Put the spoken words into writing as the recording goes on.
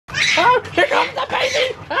Oh, here comes the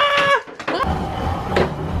baby! Ah!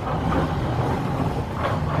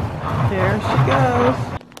 There she goes.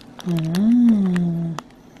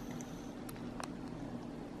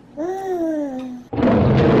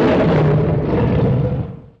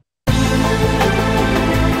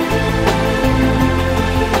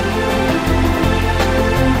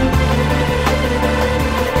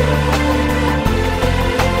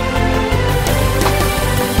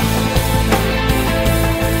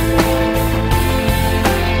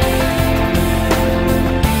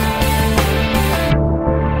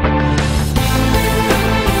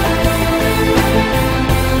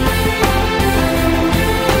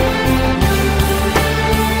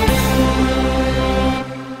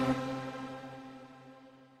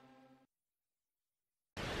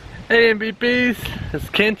 Hey MVPs, it's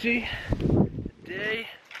Kenchi. Today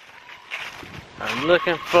I'm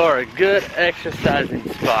looking for a good exercising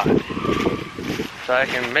spot so I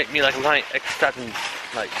can make me like a light exercising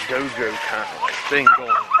like dojo kind of like thing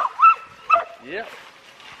going on. Yep.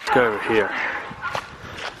 Let's go over here.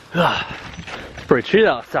 It's pretty chill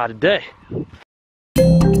outside today.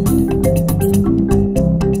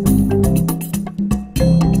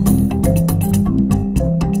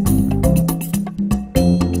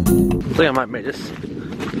 I think I might make this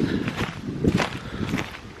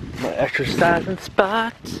my exercising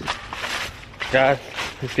spot. Guys,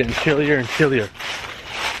 it's getting chillier and chillier.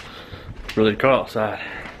 It's really cold outside.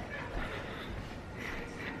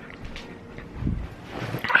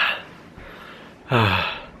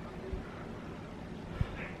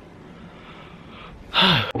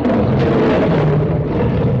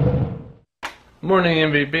 Morning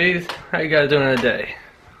MVPs, how you guys doing today?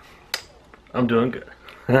 I'm doing good.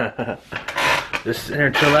 Just here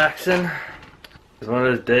chillaxing. It's one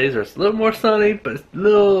of those days where it's a little more sunny, but it's a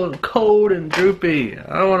little cold and droopy.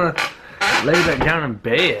 I don't want to lay back down in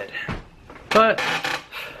bed. But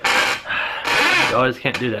we always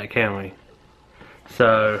can't do that, can we?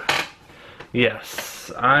 So, yes,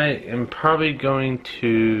 I am probably going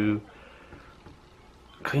to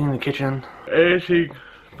clean the kitchen. Actually,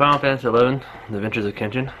 Final Fantasy 11, The Adventures of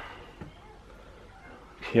Kenshin.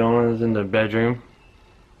 Fiona's in the bedroom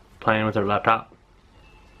playing with her laptop,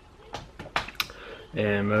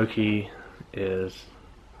 and Moki is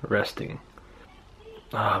resting.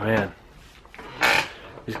 Oh man,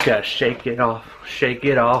 just gotta shake it off, shake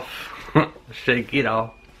it off, shake it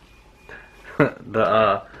off.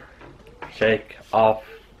 Shake off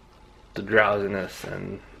the drowsiness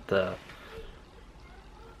and the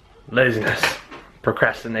laziness,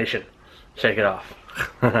 procrastination. Shake it off.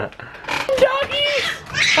 Doggies!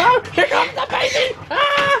 Oh, here comes the baby!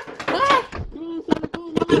 Ah! Ah!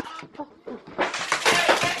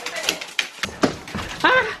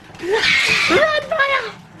 Ah! Run, Maya!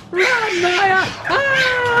 Run, Maya!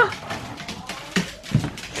 Ah!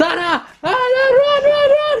 Sana! Ah, run, run,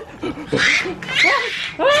 run!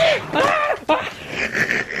 Ah! Ah!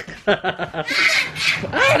 Ah!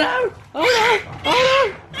 Oh no! Oh no! Oh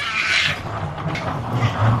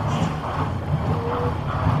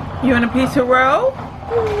You want a piece of roll?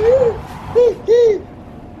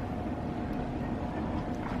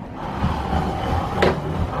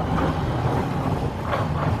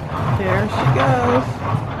 There she goes.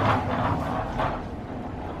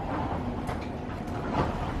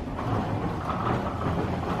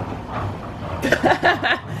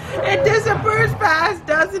 It disappears fast,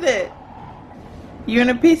 doesn't it? You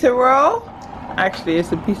want a piece of roll? Actually,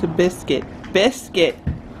 it's a piece of biscuit. Biscuit.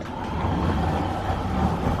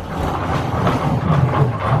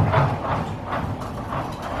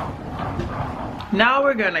 Now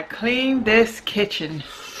we're gonna clean this kitchen.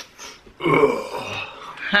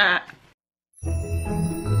 Ha.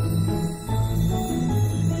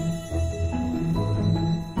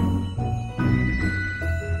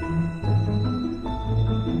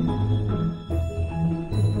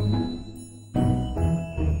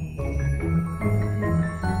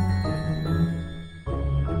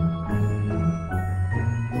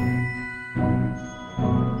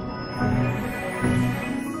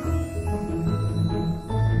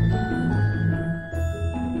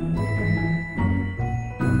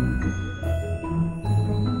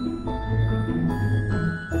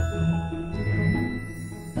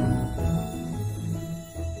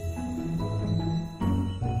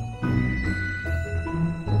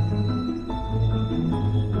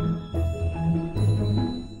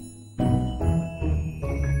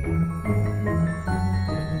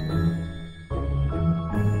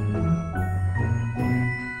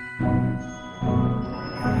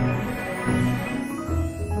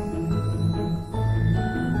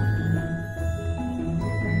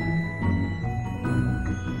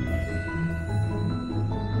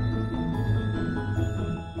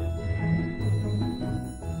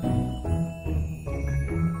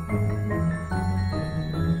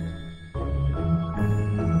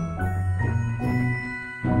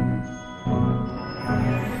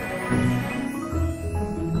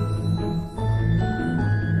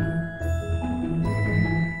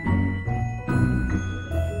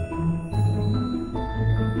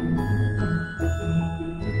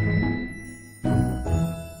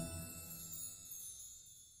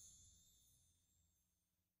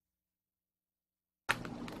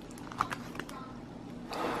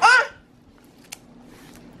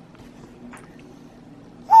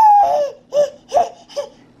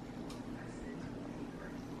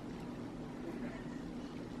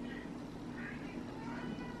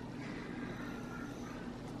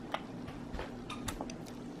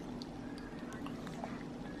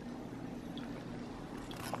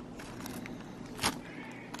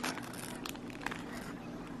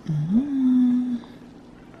 Mm.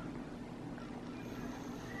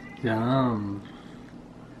 Yum.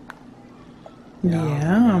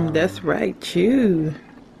 Yum, that's right, chew.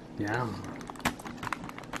 Yum.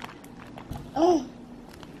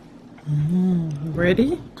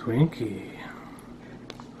 Ready? Twinkie.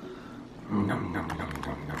 Nom nom nom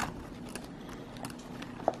nom nom.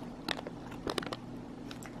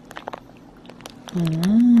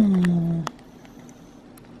 Mm.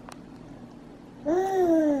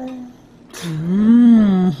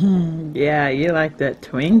 Yeah, you like that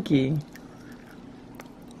Twinkie.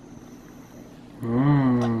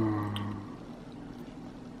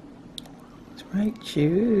 That's right,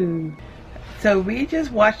 chew. So we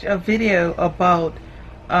just watched a video about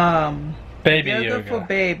Baby yoga for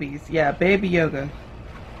babies. Yeah, baby yoga.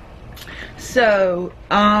 So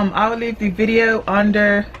I'll leave the video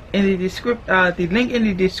under in the the link in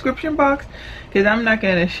the description box, because I'm not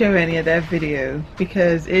going to show any of that video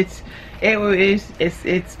because it's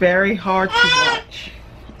very hard to watch,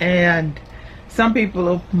 and some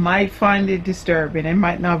people might find it disturbing and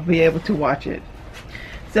might not be able to watch it.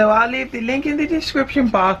 So I'll leave the link in the description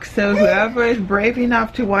box so whoever is brave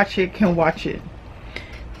enough to watch it can watch it.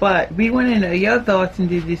 But we want to know your thoughts in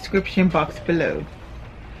the description box below,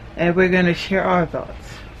 and we're going to share our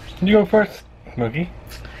thoughts. You go first, Mookie.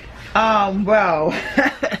 Well,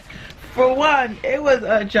 for one, it was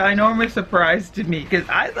a ginormous surprise to me because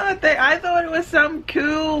I thought it was some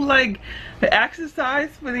cool like exercise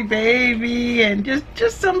for the baby and just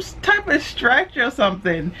some type of stretch or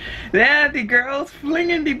something. They had the girls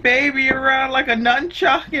flinging the baby around like a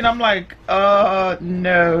nunchuck, and I'm like,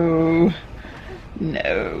 no,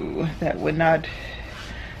 that would not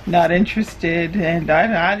interested, and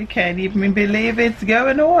I can't even believe it's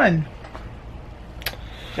going on.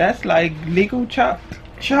 That's like legal child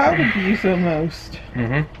abuse almost.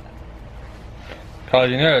 Cause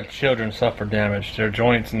you know children suffer damage to their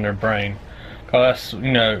joints and their brain. Cause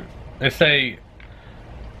they say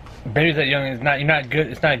babies that young it's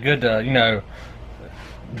not good to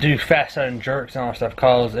do fast sudden jerks and all that stuff,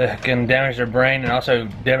 cause it can damage their brain and also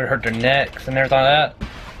hurt their necks and everything like that.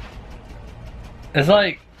 It's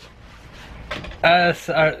like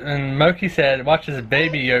and Moki said, watch this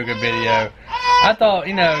baby yoga video. I thought,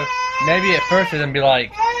 maybe at first it'd be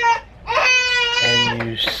like,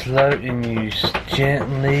 and you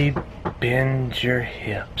gently bend your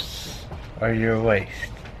hips or your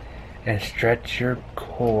waist and stretch your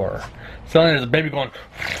core. So there's a baby going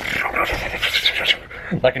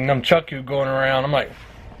like a nunchuck going around. I'm like,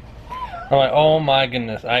 oh my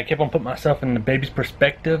goodness. I kept on putting myself in the baby's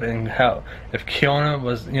perspective and how if Kiona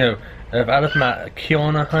was, if I left my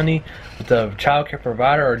Kiona honey with a child care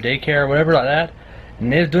provider or daycare or whatever like that,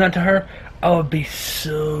 and they was doing that to her, I would be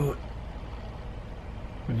so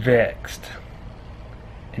vexed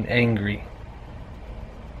and angry,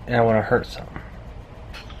 and I want to hurt something.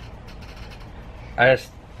 And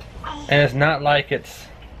it's not like it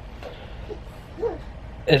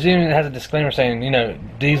even has a disclaimer saying,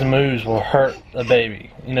 these moves will hurt a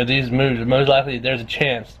baby. These moves, most likely there's a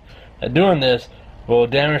chance that doing this will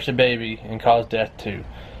damage the baby and cause death too.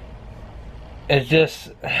 It's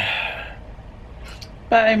just...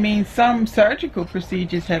 But I mean, some surgical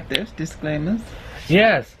procedures have those disclaimers.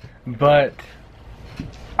 Yes, but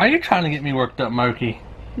are you trying to get me worked up, Moki?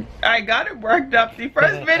 I got it worked up the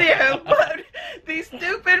first video, but the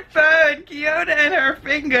stupid phone, Kiona and her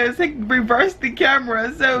fingers reversed the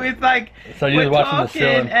camera, so it's like you're watching the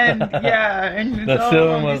ceiling, and the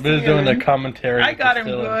ceiling was doing the commentary. I got him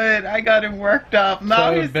good. I got him worked up.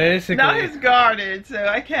 Now he's guarded, so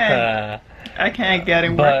I can't get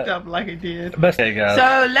him worked up like I did. Okay, guys.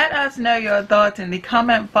 So let us know your thoughts in the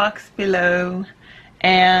comment box below,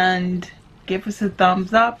 and give us a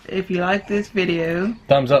thumbs up if you like this video.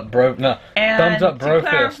 Thumbs up, bro. No. And thumbs up, bro. To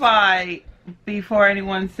clarify, before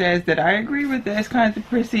anyone says that I agree with those kinds of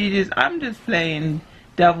procedures, I'm just playing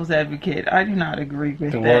devil's advocate. I do not agree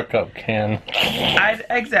with that. The workup can.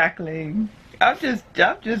 Exactly. I'm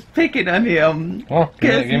just picking on him.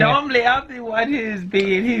 Because normally I'm the one who's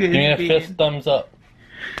being Give me a fist thumbs up.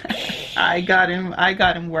 I got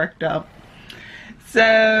him worked up.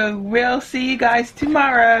 So we'll see you guys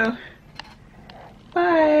tomorrow.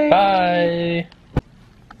 Bye. Bye.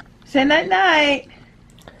 Say night night.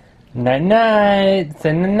 Night night.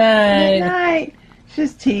 Say night night. Night night.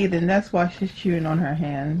 She's teething. That's why she's chewing on her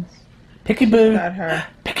hands. Picky boo. Got her.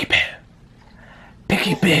 Picky boo.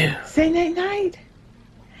 Picky boo. Say night night.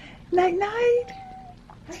 Night night.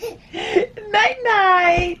 Night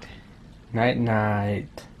night. Night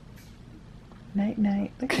night. Night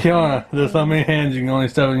night. Kiona, there's so many hands you can only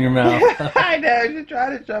stuff in your mouth. I know. She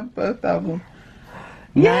tried to jump both of them.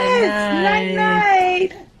 Yes, night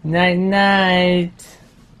night. Night night.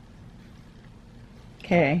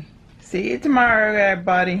 Okay, see you tomorrow,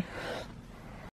 everybody.